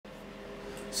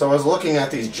So I was looking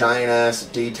at these giant-ass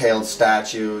detailed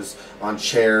statues on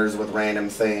chairs with random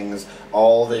things.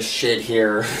 All this shit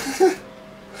here.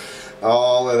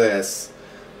 All of this.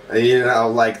 You know,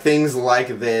 like things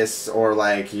like this, or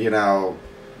like, you know,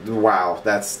 wow,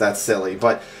 that's silly.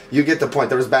 But you get the point.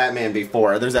 There was Batman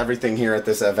before. There's everything here at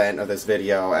this event, or this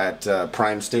video at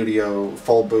Prime Studio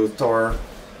Full Booth Tour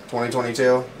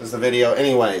 2022 is the video.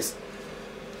 Anyways,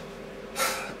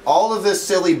 all of this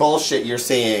silly bullshit you're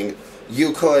seeing,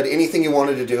 you could, anything you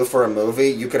wanted to do for a movie,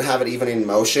 you could have it even in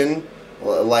motion,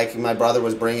 like my brother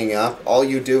was bringing up. All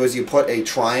you do is you put a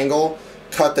triangle,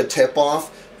 cut the tip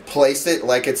off, place it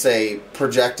like it's a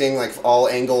projecting, like all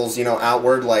angles, you know,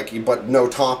 outward, like, but no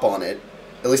top on it.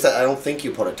 At least I don't think you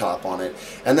put a top on it.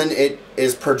 And then it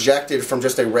is projected from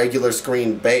just a regular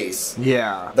screen base.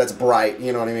 Yeah. That's bright,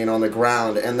 you know what I mean, on the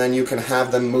ground. And then you can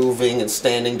have them moving and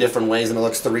standing different ways, and it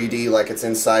looks 3D like it's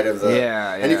inside of the...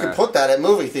 Yeah, And you can put that at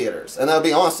movie theaters, and that would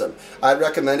be awesome. I'd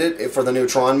recommend it for the new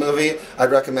Tron movie.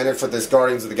 I'd recommend it for this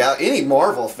Guardians of the Galaxy. Any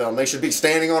Marvel film, they should be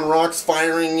standing on rocks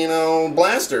firing, you know,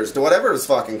 blasters to whatever is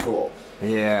fucking cool.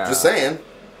 Yeah. Just saying.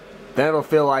 Then it'll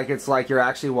feel like it's like you're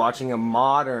actually watching a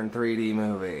modern 3D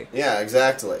movie. Yeah,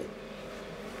 exactly.